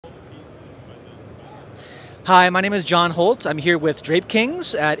Hi, my name is John Holt. I'm here with Drape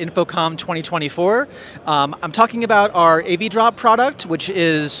Kings at InfoComm 2024. I'm talking about our AV Drop product, which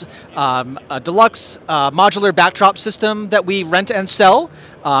is a deluxe modular backdrop system that we rent and sell.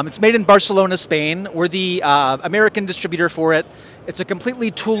 It's made in Barcelona, Spain. We're the American distributor for it. It's a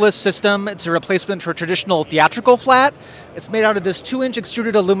completely toolless system. It's a replacement for traditional theatrical flat. It's made out of this 2-inch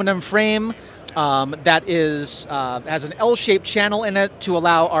extruded aluminum frame that has an L-shaped channel in it to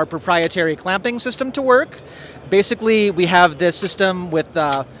allow our proprietary clamping system to work. Basically, we have this system with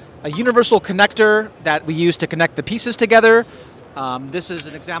a universal connector that we use to connect the pieces together. This is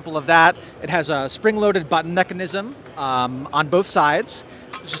an example of that. It has a spring-loaded button mechanism on both sides.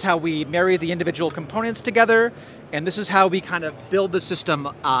 This is how we marry the individual components together, and this is how we kind of build the system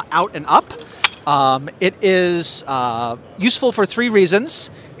out and up. It is useful for 3 reasons.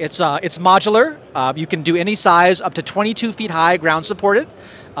 It's modular. You can do any size up to 22 feet high, ground supported.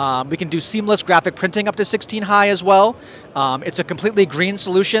 We can do seamless graphic printing up to 16 high as well. It's a completely green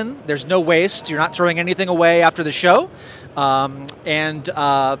solution. There's no waste. You're not throwing anything away after the show.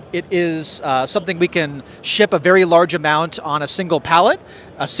 It is something we can ship a very large amount on a single pallet.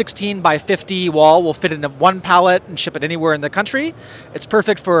 A 16 by 50 wall will fit into 1 pallet and ship it anywhere in the country. It's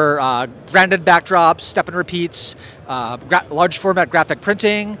perfect for branded backdrops, step and repeats, large format graphic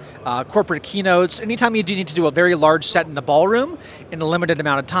printing, corporate keynotes. Anytime you do need to do a very large set in a ballroom in a limited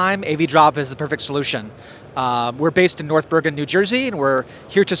amount of time, AV Drop is the perfect solution. We're based in North Bergen, New Jersey, and we're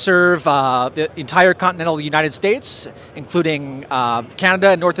here to serve the entire continental United States, including Canada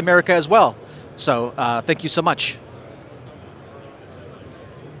and North America as well. So thank you so much.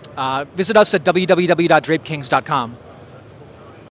 Visit us at www.drapekings.com.